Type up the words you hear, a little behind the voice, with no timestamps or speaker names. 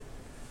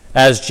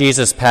As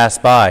Jesus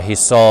passed by, he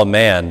saw a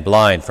man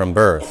blind from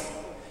birth.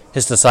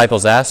 His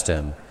disciples asked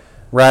him,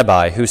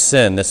 "Rabbi, who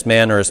sinned, this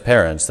man or his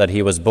parents, that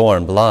he was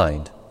born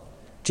blind?"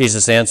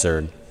 Jesus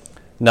answered,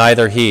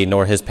 "Neither he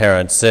nor his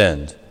parents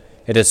sinned.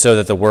 It is so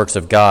that the works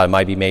of God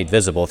might be made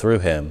visible through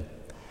him.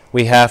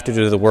 We have to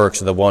do the works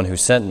of the one who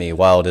sent me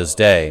while it is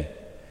day.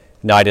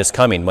 Night is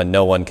coming when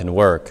no one can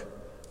work.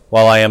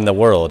 While I am the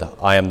world,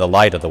 I am the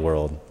light of the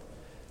world."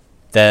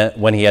 Then,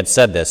 when he had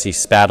said this, he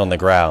spat on the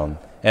ground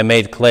and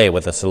made clay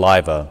with the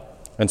saliva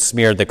and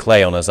smeared the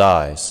clay on his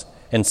eyes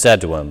and said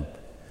to him,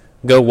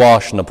 "Go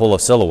wash in the pool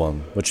of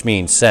Siloam," which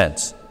means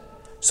sent.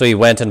 So he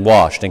went and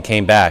washed and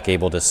came back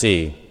able to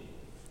see.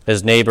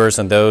 His neighbors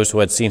and those who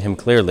had seen him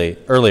clearly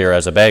earlier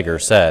as a beggar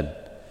said,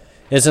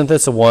 "Isn't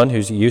this the one who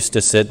used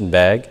to sit and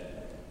beg?"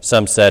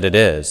 Some said, "It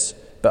is,"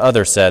 but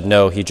others said,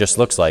 "No, he just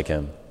looks like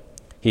him."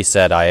 He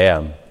said, "I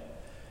am."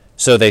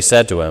 So they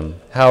said to him,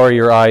 "How are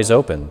your eyes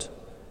opened?"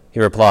 He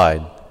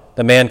replied,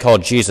 "The man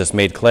called Jesus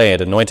made clay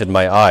and anointed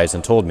my eyes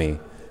and told me,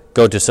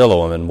 'Go to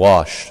Siloam and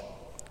wash.'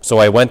 So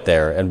I went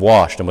there and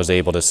washed and was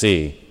able to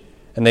see."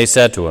 And they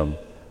said to him,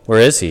 "Where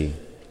is he?"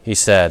 He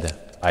said,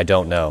 "I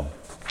don't know."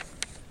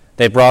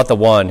 They brought the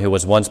one who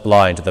was once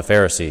blind to the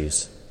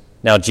Pharisees.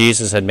 Now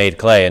Jesus had made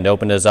clay and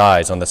opened his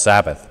eyes on the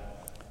Sabbath.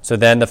 So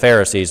then the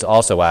Pharisees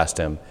also asked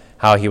him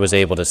how he was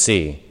able to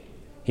see.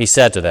 He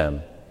said to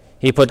them,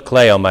 "He put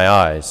clay on my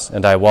eyes,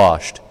 and I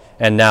washed,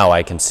 and now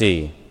I can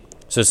see."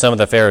 So some of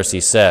the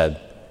Pharisees said,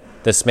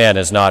 "This man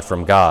is not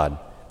from God,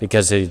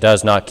 because he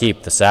does not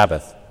keep the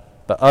Sabbath."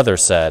 But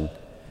others said,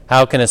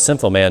 "How can a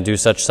sinful man do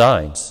such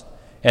signs?"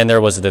 And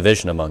there was a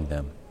division among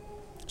them.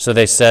 So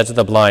they said to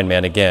the blind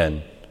man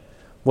again,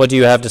 "What do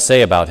you have to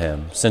say about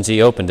him, since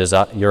he opened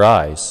your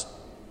eyes?"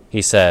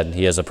 He said,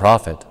 "He is a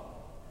prophet."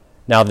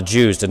 Now the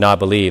Jews did not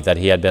believe that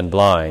he had been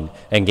blind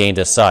and gained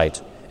his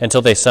sight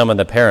until they summoned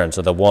the parents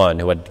of the one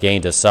who had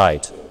gained his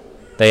sight.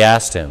 They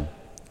asked him,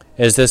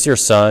 "Is this your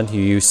son who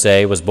you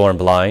say was born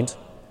blind?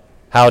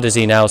 How does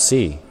he now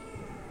see?"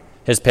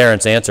 His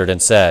parents answered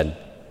and said,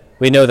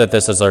 "We know that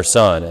this is our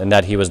son and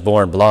that he was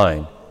born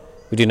blind.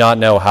 We do not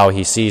know how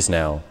he sees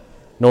now,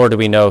 nor do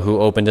we know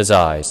who opened his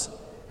eyes.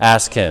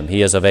 Ask him,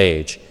 he is of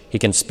age. He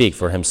can speak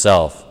for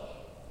himself."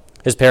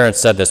 His parents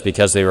said this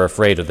because they were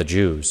afraid of the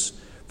Jews,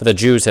 for the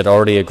Jews had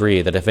already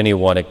agreed that if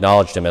anyone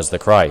acknowledged him as the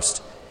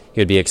Christ, he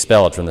would be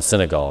expelled from the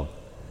synagogue.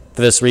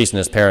 For this reason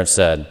his parents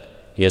said,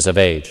 "He is of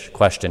age,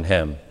 question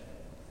him."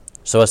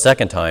 So a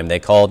second time they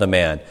called the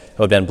man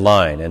who had been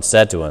blind and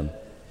said to him,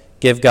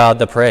 "Give God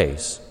the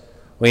praise.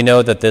 We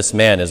know that this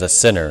man is a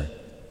sinner."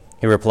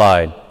 He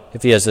replied,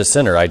 "If he is a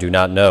sinner, I do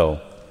not know.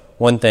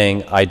 One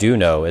thing I do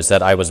know is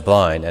that I was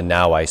blind, and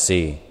now I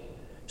see."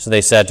 So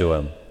they said to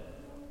him,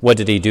 "What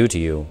did he do to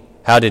you?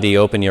 How did he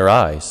open your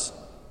eyes?"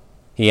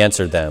 He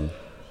answered them,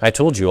 "I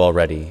told you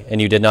already,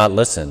 and you did not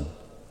listen.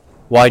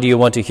 Why do you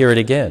want to hear it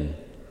again?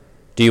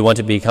 Do you want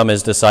to become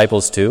his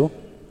disciples too?"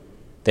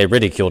 They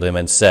ridiculed him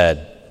and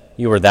said,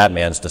 "You are that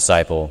man's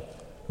disciple.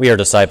 We are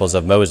disciples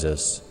of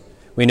Moses.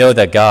 We know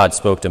that God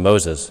spoke to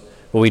Moses,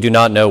 but we do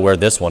not know where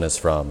this one is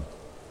from."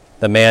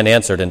 The man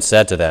answered and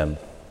said to them,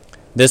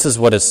 "This is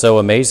what is so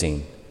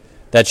amazing,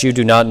 that you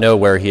do not know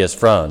where he is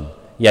from,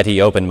 yet he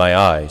opened my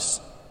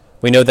eyes.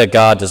 We know that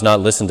God does not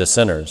listen to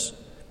sinners,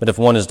 but if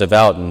one is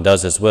devout and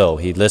does his will,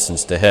 he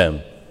listens to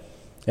him.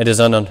 It is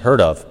unheard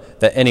of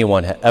that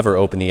anyone ever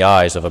opened the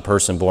eyes of a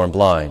person born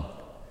blind.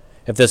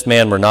 If this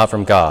man were not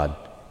from God,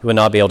 he would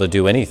not be able to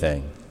do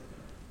anything."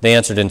 They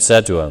answered and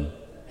said to him,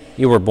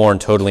 "You were born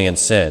totally in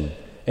sin,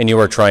 and you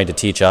are trying to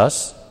teach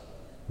us?"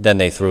 Then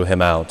they threw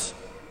him out.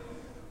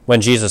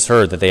 When Jesus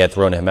heard that they had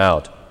thrown him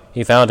out,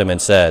 he found him and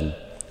said,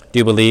 "Do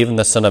you believe in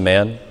the Son of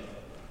Man?"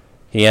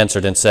 He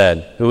answered and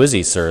said, "Who is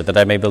he, sir, that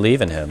I may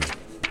believe in him?"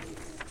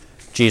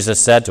 Jesus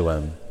said to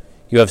him,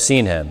 "You have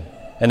seen him,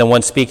 and the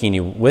one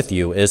speaking with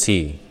you is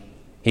he."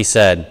 He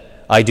said,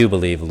 "I do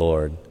believe,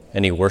 Lord,"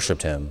 and he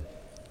worshipped him.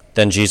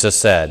 Then Jesus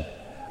said,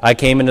 "I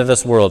came into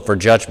this world for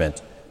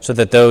judgment, so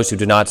that those who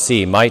do not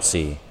see might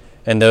see,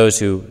 and those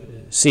who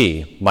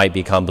see might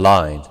become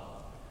blind."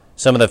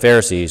 Some of the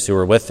Pharisees who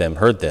were with him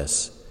heard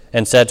this,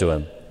 and said to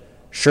him,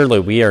 "Surely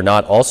we are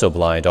not also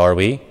blind, are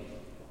we?"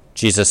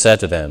 Jesus said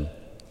to them,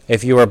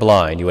 "If you were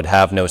blind, you would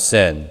have no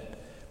sin.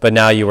 But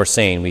now you are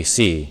saying, 'We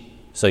see,'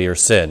 so your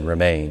sin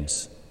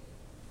remains."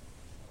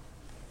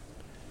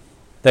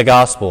 The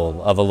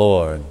Gospel of the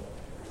Lord.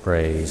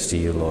 Praise to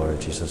you,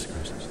 Lord Jesus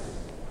Christ.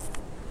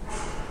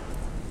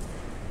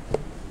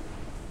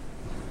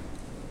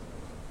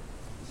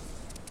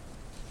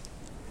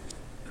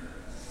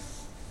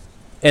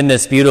 In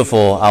this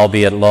beautiful,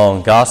 albeit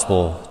long,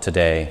 gospel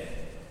today,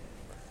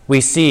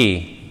 we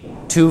see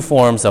two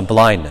forms of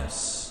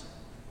blindness,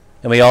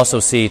 and we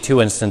also see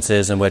two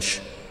instances in which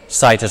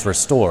sight is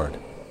restored.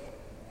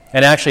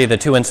 And actually, the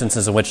two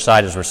instances in which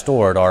sight is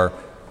restored are,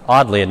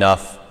 oddly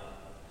enough,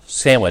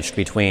 sandwiched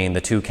between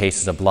the two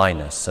cases of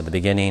blindness at the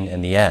beginning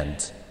and the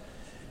end.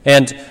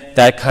 And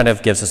that kind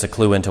of gives us a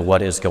clue into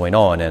what is going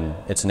on, and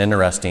it's an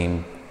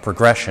interesting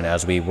progression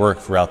as we work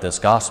throughout this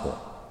gospel.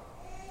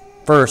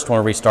 First,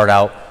 when we start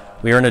out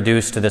we are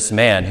introduced to this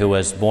man who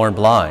was born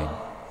blind.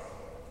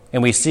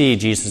 And we see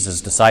Jesus'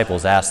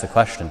 disciples ask the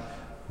question,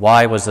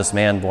 why was this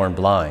man born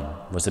blind?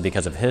 Was it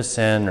because of his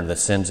sin or the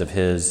sins of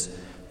his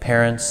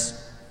parents?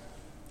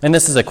 And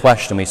this is a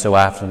question we so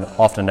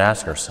often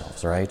ask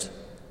ourselves, right?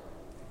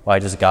 Why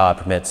does God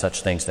permit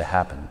such things to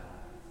happen?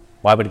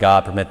 Why would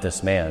God permit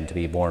this man to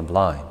be born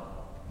blind?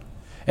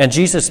 And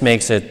Jesus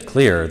makes it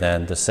clear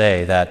then to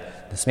say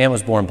that this man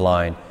was born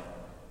blind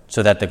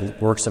so that the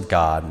works of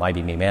God might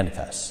be made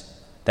manifest,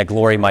 that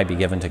glory might be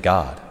given to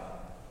God.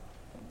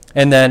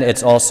 And then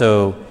it's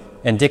also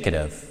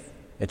indicative.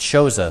 It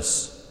shows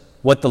us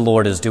what the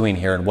Lord is doing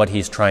here and what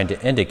he's trying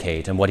to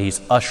indicate and what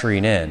he's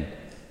ushering in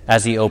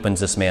as he opens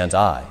this man's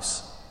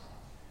eyes.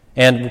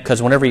 And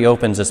because whenever he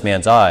opens this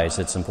man's eyes,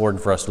 it's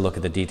important for us to look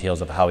at the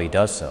details of how he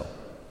does so.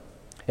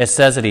 It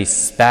says that he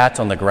spat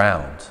on the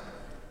ground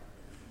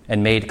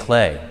and made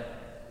clay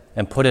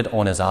and put it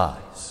on his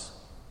eyes.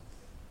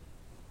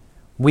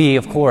 We,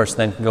 of course,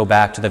 then can go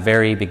back to the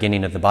very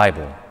beginning of the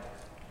Bible.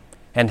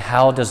 And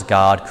how does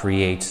God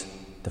create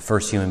the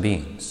first human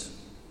beings?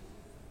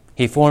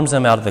 He forms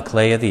them out of the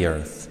clay of the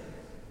earth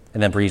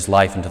and then breathes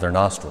life into their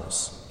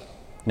nostrils.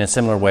 In a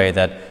similar way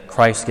that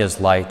Christ gives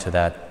light to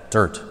that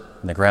dirt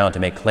in the ground to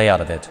make clay out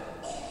of it,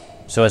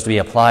 so as to be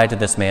applied to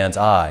this man's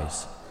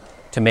eyes,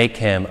 to make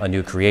him a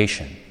new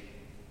creation.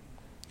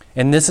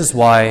 And this is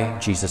why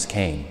Jesus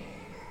came.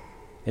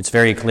 It's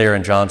very clear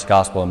in John's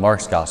Gospel and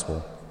Mark's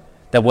Gospel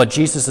that what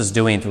Jesus is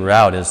doing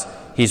throughout is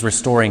he's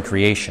restoring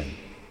creation.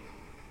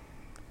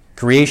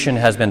 Creation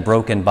has been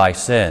broken by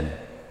sin,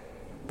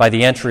 by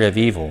the entry of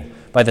evil,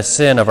 by the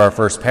sin of our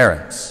first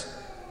parents.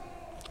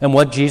 And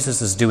what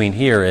Jesus is doing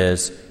here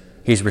is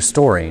he's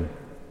restoring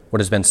what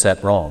has been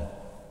set wrong.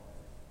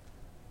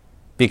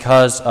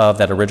 Because of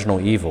that original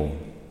evil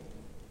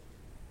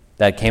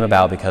that came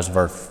about because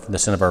of the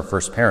sin of our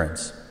first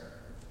parents,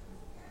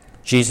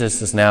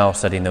 Jesus is now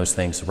setting those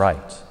things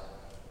right.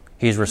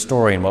 He's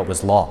restoring what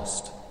was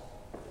lost.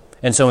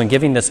 And so in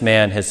giving this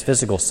man his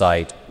physical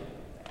sight,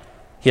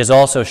 he is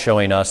also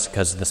showing us,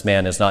 because this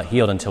man is not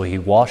healed until he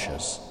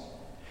washes.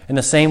 In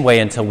the same way,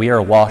 until we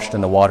are washed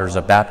in the waters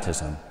of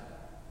baptism,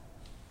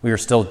 we are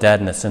still dead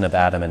in the sin of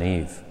Adam and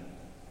Eve.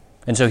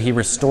 And so he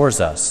restores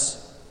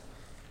us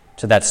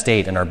to that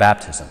state in our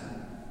baptism.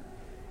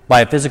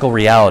 By a physical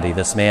reality,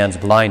 this man's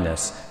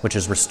blindness, which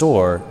is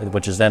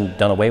then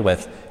done away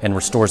with and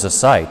restores his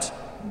sight,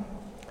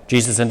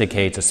 Jesus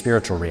indicates a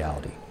spiritual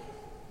reality.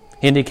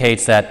 He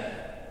indicates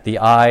that the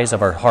eyes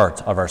of our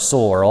heart, of our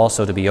soul, are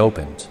also to be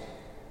opened.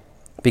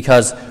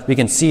 Because we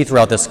can see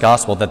throughout this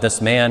gospel that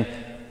this man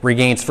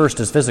regains first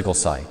his physical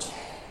sight.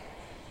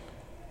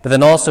 But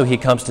then also he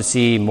comes to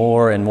see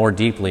more and more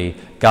deeply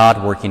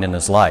God working in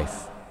his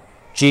life.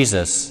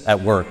 Jesus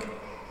at work,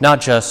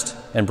 not just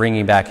in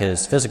bringing back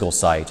his physical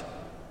sight,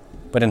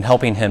 but in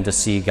helping him to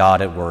see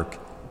God at work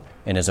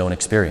in his own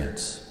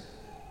experience.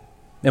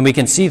 And we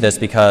can see this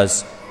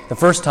because the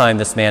first time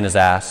this man is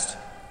asked,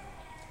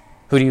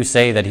 "Who do you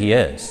say that he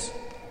is?"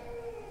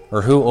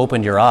 Or "Who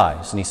opened your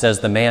eyes?" And he says,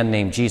 "The man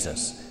named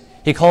Jesus."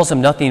 He calls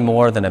him nothing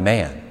more than a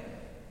man,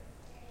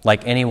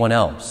 like anyone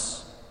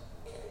else.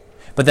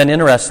 But then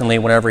interestingly,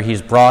 whenever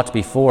he's brought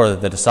before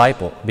the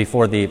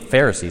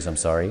Pharisees,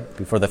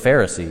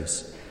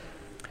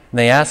 and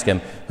they ask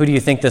him, "Who do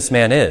you think this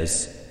man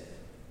is?"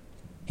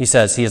 He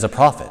says he is a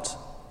prophet.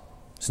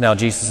 So now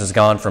Jesus has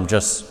gone from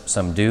just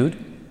some dude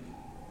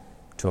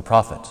to a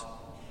prophet.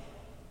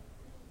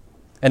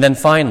 And then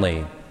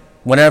finally,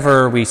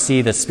 whenever we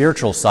see the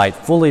spiritual sight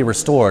fully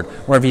restored,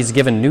 whenever he's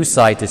given new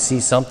sight to see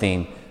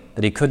something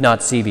that he could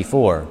not see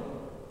before,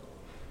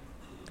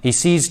 he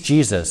sees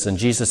Jesus, and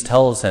Jesus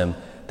tells him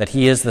that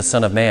he is the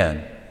Son of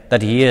Man,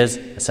 that he is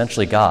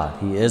essentially God.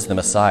 He is the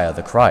Messiah,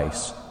 the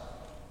Christ.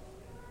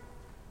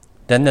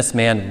 Then this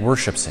man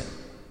worships him.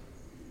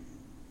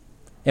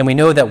 And we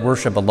know that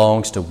worship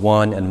belongs to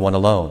one and one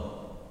alone,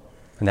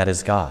 and that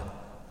is God.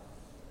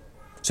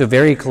 So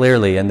very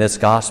clearly in this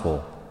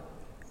gospel,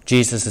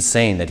 Jesus is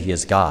saying that he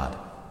is God,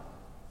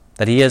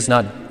 that he is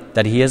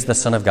the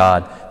Son of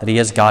God, that he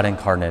is God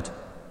incarnate,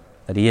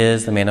 that he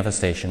is the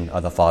manifestation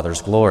of the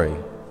Father's glory.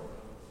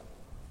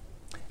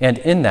 And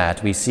in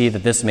that, we see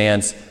that this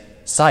man's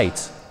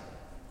sight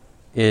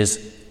is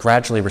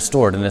gradually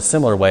restored in a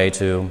similar way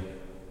to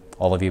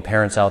all of you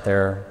parents out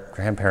there,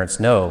 grandparents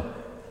know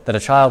that a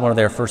child, when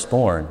they're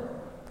firstborn,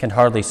 can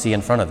hardly see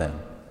in front of them.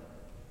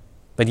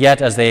 But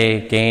yet, as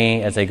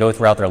they go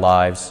throughout their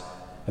lives,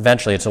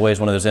 eventually it's always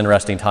one of those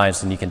interesting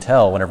times, and you can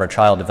tell whenever a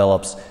child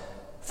develops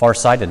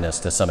farsightedness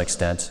to some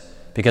extent,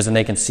 because then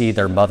they can see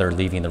their mother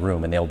leaving the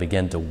room and they'll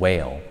begin to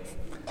wail,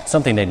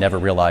 something they'd never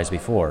realized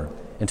before,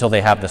 until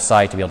they have the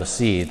sight to be able to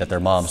see that their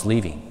mom's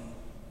leaving.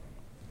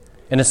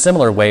 In a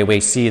similar way, we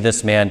see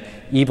this man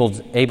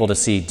able to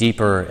see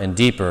deeper and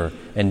deeper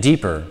and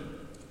deeper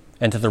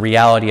into the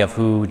reality of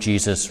who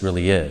Jesus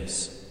really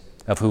is,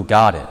 of who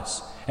God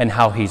is, and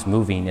how he's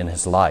moving in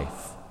his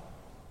life.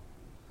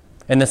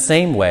 In the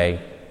same way,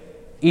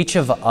 each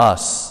of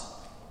us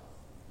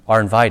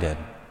are invited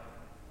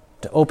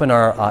to open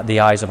the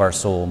eyes of our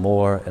soul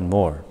more and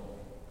more,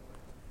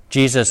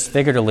 Jesus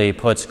figuratively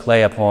puts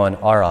clay upon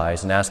our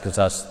eyes and asks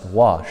us to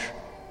wash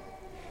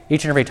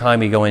each and every time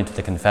we go into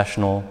the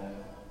confessional,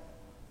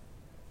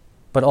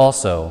 but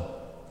also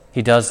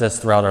he does this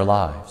throughout our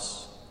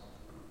lives.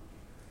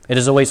 It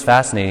is always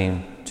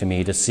fascinating to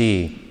me to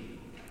see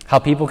how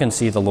people can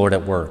see the Lord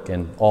at work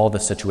in all the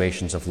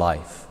situations of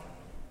life.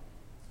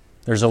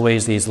 There's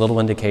always these little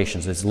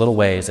indications, these little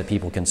ways that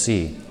people can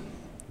see.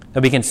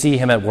 That we can see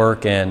him at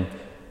work in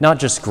not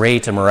just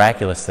great and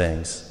miraculous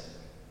things,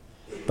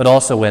 but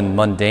also in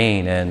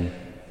mundane and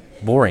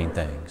boring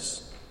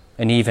things.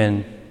 And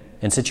even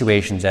in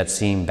situations that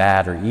seem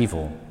bad or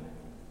evil,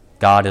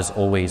 God is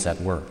always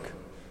at work.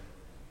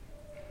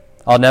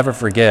 I'll never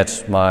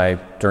forget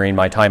during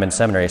my time in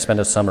seminary, I spent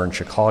a summer in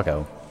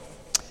Chicago.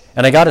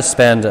 And I got to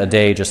spend a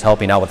day just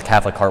helping out with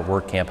Catholic Heart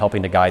Work Camp,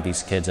 helping to guide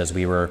these kids as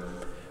we were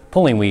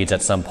pulling weeds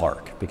at some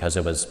park because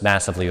it was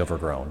massively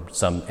overgrown,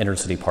 some inner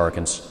city park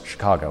in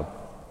Chicago.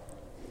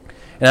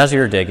 And as we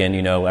were digging,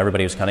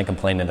 everybody was kind of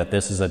complaining that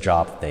this is a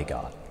job that they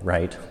got,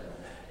 right?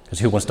 Because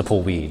who wants to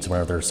pull weeds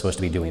when they're supposed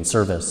to be doing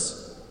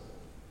service?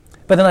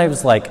 But then I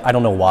was like, I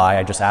don't know why.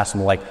 I just asked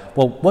them,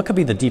 well, what could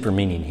be the deeper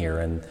meaning here?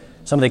 And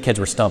some of the kids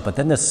were stumped. But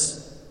then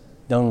this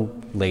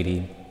young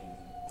lady,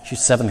 she's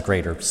 7th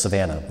grader,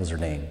 Savannah was her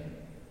name.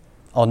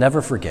 I'll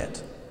never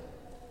forget.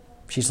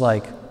 She's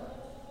like,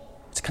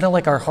 it's kind of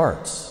like our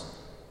hearts.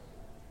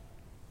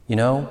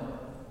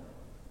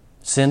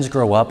 Sins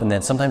grow up and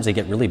then sometimes they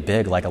get really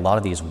big, like a lot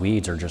of these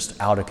weeds are just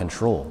out of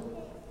control.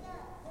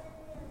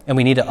 And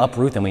we need to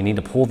uproot them, we need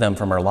to pull them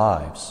from our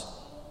lives.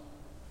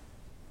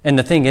 And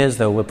the thing is,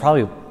 though, we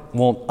probably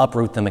won't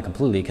uproot them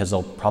completely because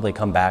they'll probably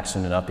come back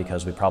soon enough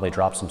because we probably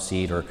dropped some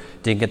seed or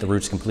didn't get the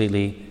roots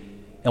completely.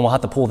 And we'll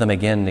have to pull them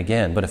again and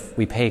again. But if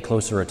we pay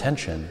closer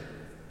attention,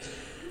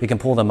 we can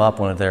pull them up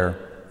when they're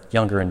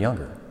younger and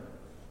younger.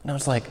 And I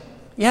was like,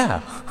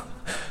 yeah,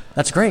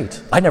 that's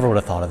great. I never would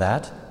have thought of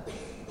that.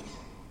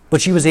 But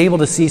she was able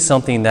to see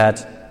something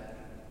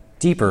that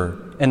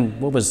deeper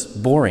and what was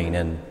boring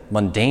and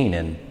mundane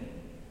and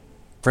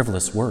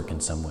frivolous work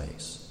in some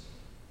ways.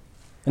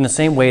 In the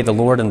same way, the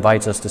Lord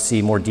invites us to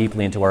see more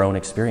deeply into our own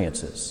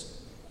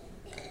experiences.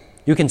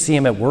 You can see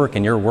him at work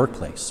in your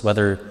workplace,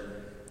 whether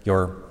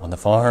you're on the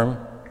farm,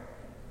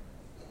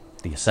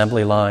 the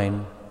assembly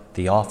line,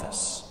 the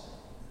office.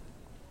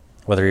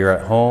 Whether you're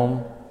at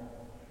home,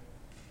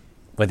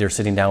 whether you're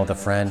sitting down with a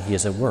friend, he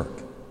is at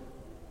work.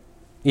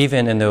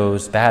 Even in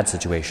those bad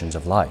situations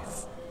of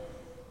life.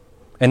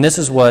 And this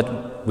is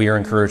what we are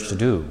encouraged to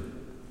do.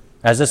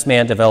 As this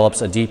man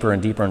develops a deeper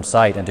and deeper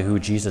insight into who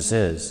Jesus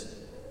is,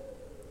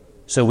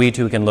 so we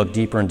too can look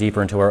deeper and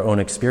deeper into our own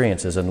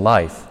experiences in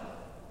life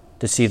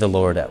to see the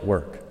Lord at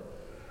work.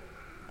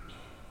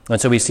 And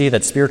so we see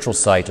that spiritual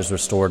sight is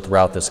restored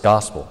throughout this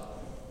gospel.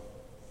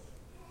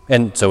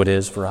 And so it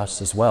is for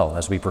us as well.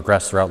 As we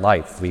progress throughout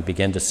life, we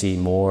begin to see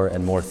more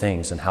and more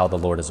things and how the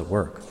Lord is at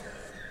work.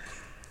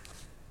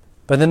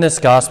 But then this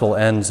gospel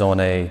ends on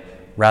a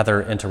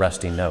rather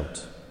interesting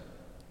note.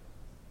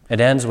 It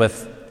ends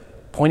with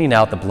pointing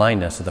out the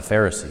blindness of the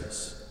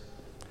Pharisees.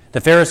 The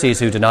Pharisees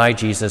who deny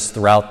Jesus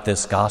throughout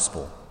this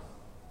gospel.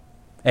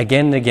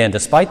 Again and again,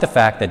 despite the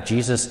fact that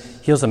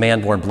Jesus heals a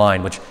man born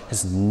blind, which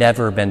has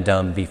never been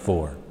done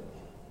before.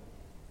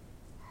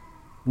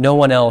 No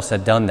one else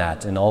had done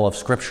that in all of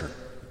Scripture.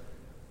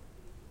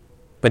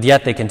 But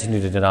yet they continue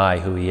to deny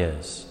who he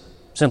is,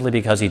 simply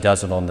because he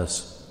does it on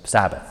this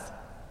Sabbath.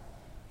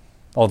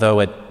 Although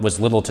it was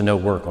little to no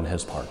work on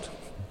his part.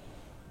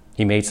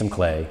 He made some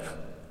clay.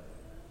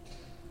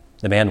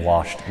 The man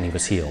washed and he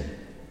was healed.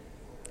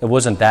 It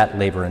wasn't that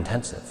labor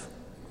intensive.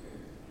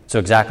 So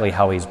exactly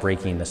how he's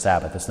breaking the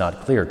Sabbath is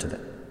not clear to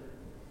them.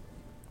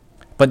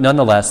 But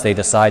nonetheless, they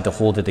decide to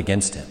hold it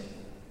against him.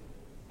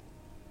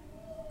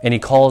 And he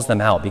calls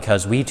them out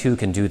because we too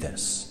can do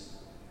this.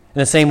 In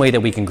the same way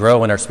that we can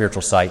grow in our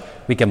spiritual sight,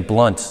 we can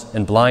blunt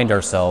and blind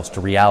ourselves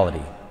to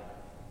reality.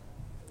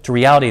 To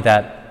reality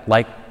that,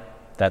 like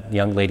that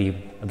young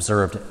lady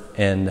observed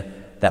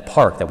in that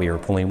park that we were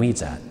pulling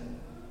weeds at.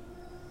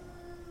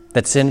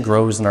 That sin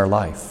grows in our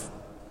life.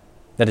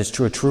 That it's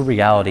a true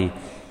reality,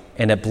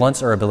 and it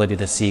blunts our ability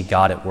to see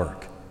God at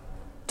work.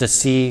 To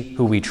see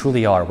who we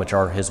truly are, which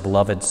are his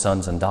beloved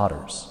sons and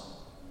daughters.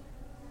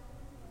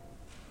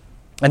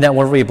 And that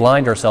when we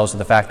blind ourselves to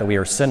the fact that we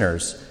are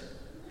sinners,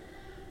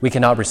 we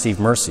cannot receive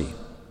mercy.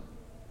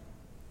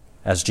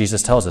 As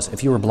Jesus tells us,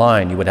 if you were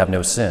blind, you would have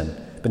no sin.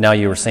 But now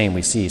you are saying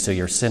we see, so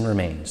your sin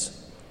remains.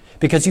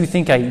 Because you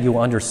think you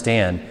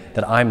understand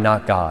that I'm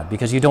not God,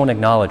 because you don't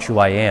acknowledge who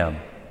I am.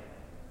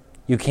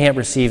 You can't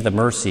receive the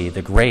mercy,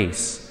 the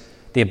grace,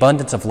 the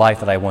abundance of life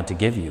that I want to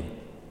give you,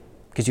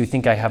 because you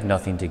think I have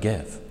nothing to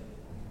give.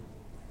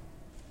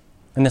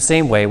 In the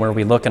same way, when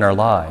we look in our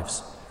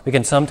lives, we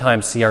can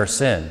sometimes see our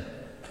sin,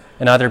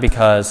 and either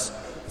because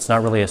it's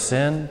not really a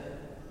sin,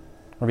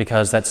 or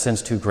because that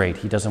sin's too great,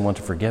 he doesn't want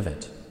to forgive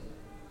it.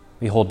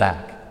 We hold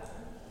back.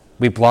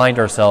 We blind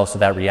ourselves to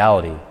that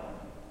reality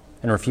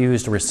and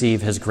refuse to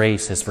receive his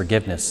grace, his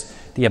forgiveness,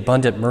 the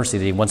abundant mercy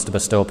that he wants to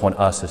bestow upon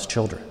us, his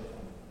children.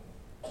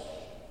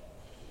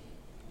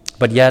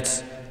 But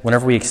yet,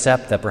 whenever we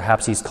accept that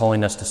perhaps he's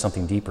calling us to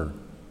something deeper,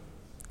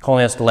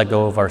 calling us to let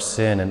go of our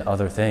sin and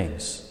other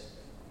things,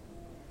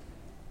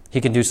 he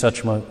can do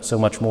so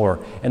much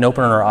more and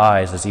open our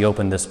eyes as he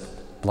opened this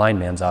blind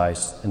man's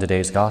eyes in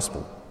today's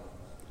gospel.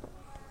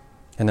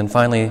 And then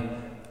finally,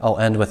 I'll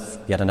end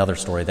with yet another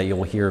story that you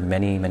will hear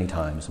many, many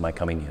times in my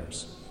coming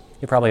years.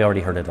 You probably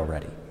already heard it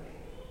already.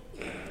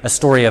 A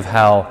story of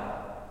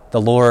how the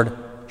Lord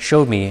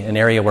showed me an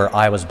area where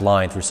I was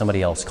blind through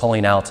somebody else,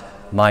 calling out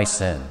my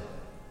sin,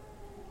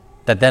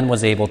 that then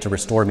was able to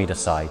restore me to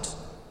sight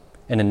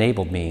and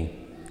enabled me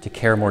to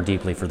care more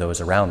deeply for those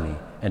around me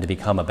and to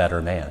become a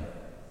better man.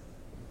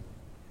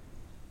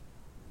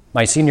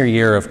 My senior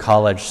year of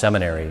college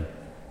seminary,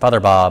 Father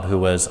Bob, who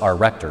was our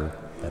rector,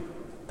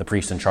 the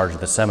priest in charge of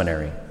the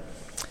seminary,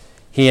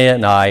 he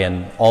and I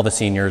and all the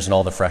seniors and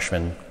all the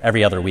freshmen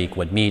every other week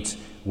would meet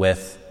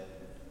with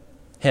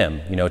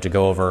him, to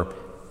go over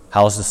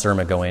how's the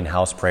sermon going,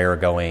 how's prayer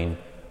going,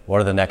 what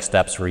are the next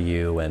steps for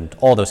you, and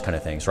all those kind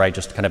of things, right?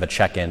 Just kind of a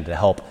check-in to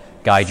help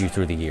guide you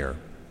through the year,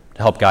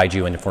 to help guide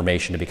you in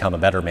formation to become a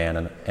better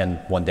man and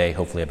one day,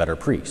 hopefully, a better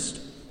priest,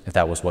 if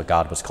that was what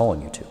God was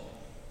calling you to.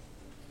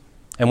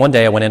 And one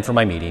day I went in for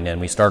my meeting, and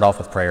we started off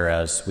with prayer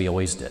as we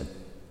always did.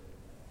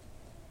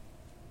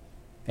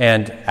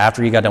 And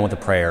after he got done with the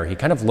prayer, he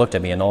kind of looked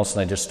at me, and all of a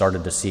sudden I just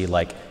started to see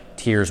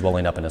tears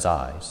welling up in his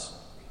eyes.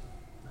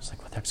 I was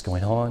like, what the heck's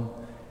going on?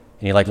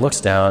 And he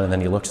looks down, and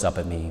then he looks up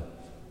at me.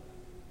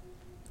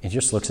 He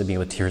just looks at me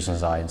with tears in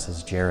his eye and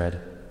says, Jared,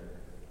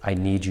 I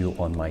need you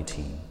on my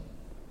team.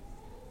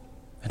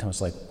 And I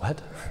was like,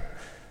 what?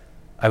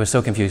 I was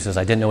so confused because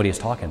I didn't know what he was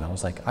talking about. I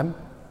was like, I'm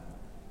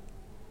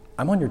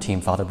on your team,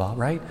 Father Bob,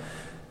 right?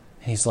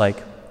 And he's like,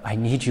 I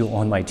need you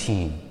on my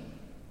team.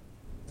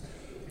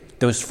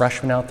 Those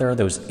freshmen out there,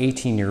 those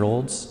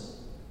 18-year-olds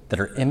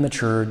that are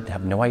immature,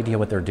 have no idea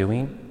what they're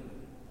doing,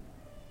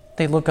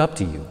 they look up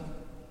to you.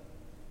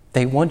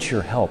 They want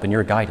your help and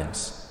your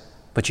guidance,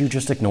 but you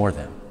just ignore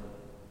them.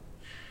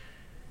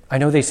 I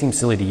know they seem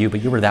silly to you,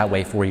 but you were that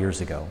way 4 years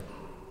ago.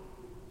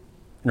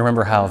 And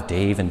remember how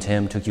Dave and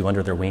Tim took you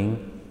under their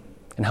wing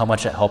and how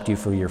much it helped you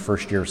for your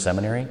first year of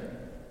seminary?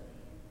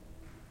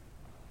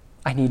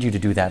 I need you to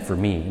do that for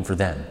me and for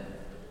them.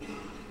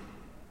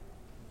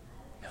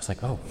 I was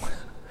like, oh,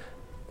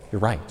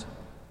 you're right.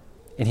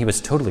 And he was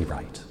totally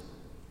right.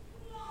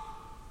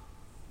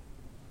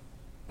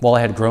 While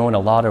I had grown a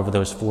lot over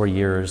those 4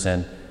 years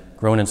and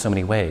grown in so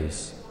many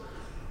ways,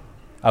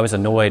 I was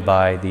annoyed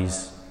by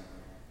these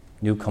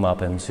new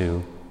comeuppance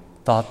who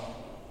thought,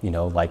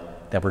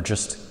 that were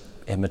just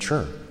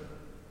immature.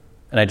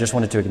 And I just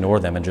wanted to ignore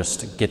them and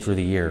just get through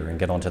the year and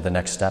get on to the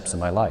next steps in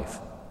my life.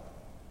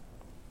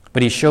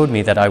 But he showed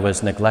me that I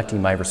was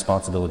neglecting my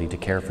responsibility to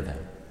care for them,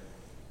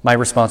 my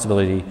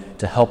responsibility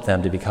to help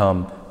them to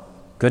become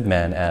good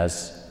men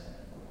as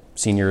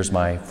seniors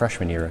my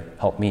freshman year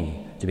helped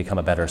me to become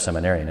a better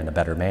seminarian and a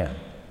better man.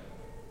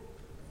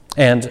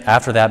 And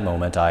after that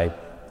moment, I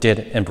did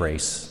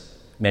embrace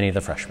many of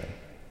the freshmen,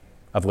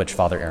 of which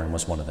Father Aaron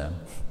was one of them.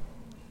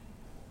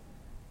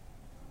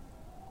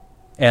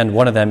 And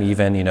one of them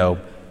even,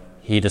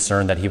 he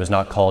discerned that he was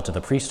not called to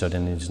the priesthood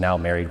and is now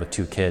married with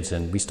 2 kids,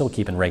 and we still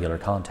keep in regular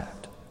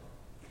contact.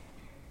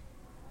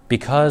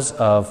 Because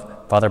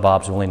of Father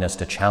Bob's willingness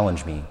to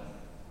challenge me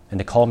and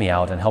to call me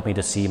out and help me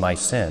to see my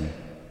sin,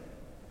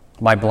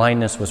 my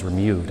blindness was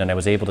removed and I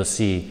was able to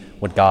see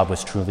what God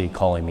was truly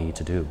calling me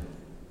to do,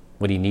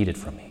 what he needed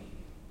from me.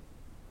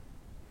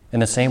 In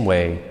the same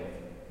way,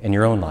 in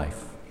your own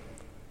life,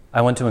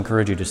 I want to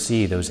encourage you to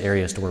see those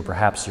areas to where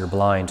perhaps you're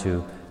blind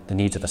to the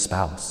needs of a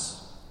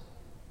spouse,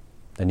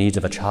 the needs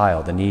of a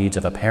child, the needs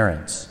of a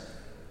parent,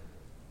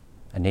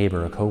 a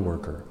neighbor, a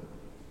coworker.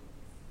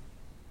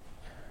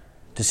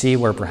 To see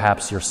where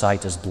perhaps your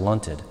sight is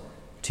blunted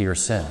to your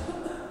sin.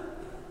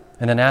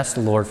 And then ask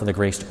the Lord for the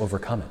grace to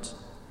overcome it.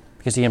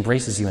 Because he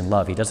embraces you in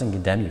love. He doesn't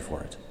condemn you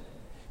for it.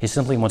 He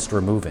simply wants to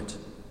remove it.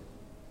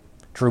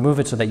 To remove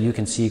it so that you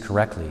can see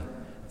correctly,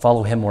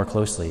 follow him more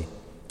closely,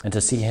 and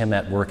to see him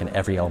at work in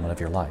every element of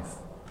your life.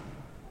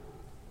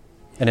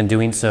 And in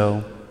doing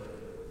so,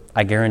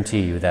 I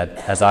guarantee you that,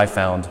 as I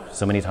found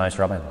so many times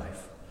throughout my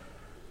life,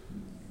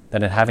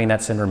 that in having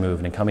that sin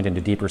removed and coming into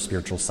deeper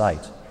spiritual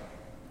sight,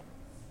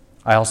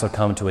 I also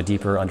come to a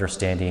deeper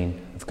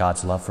understanding of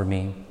God's love for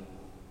me,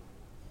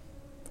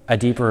 a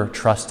deeper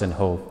trust and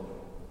hope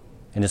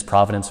in his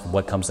providence for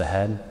what comes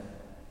ahead,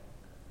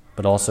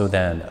 but also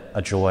then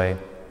a joy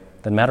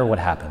that no matter what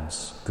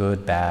happens,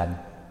 good, bad,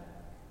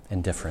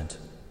 indifferent,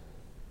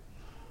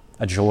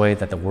 a joy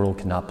that the world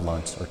cannot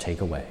blunt or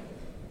take away.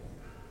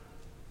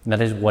 And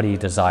that is what he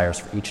desires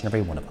for each and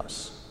every one of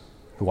us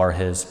who are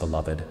his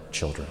beloved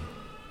children.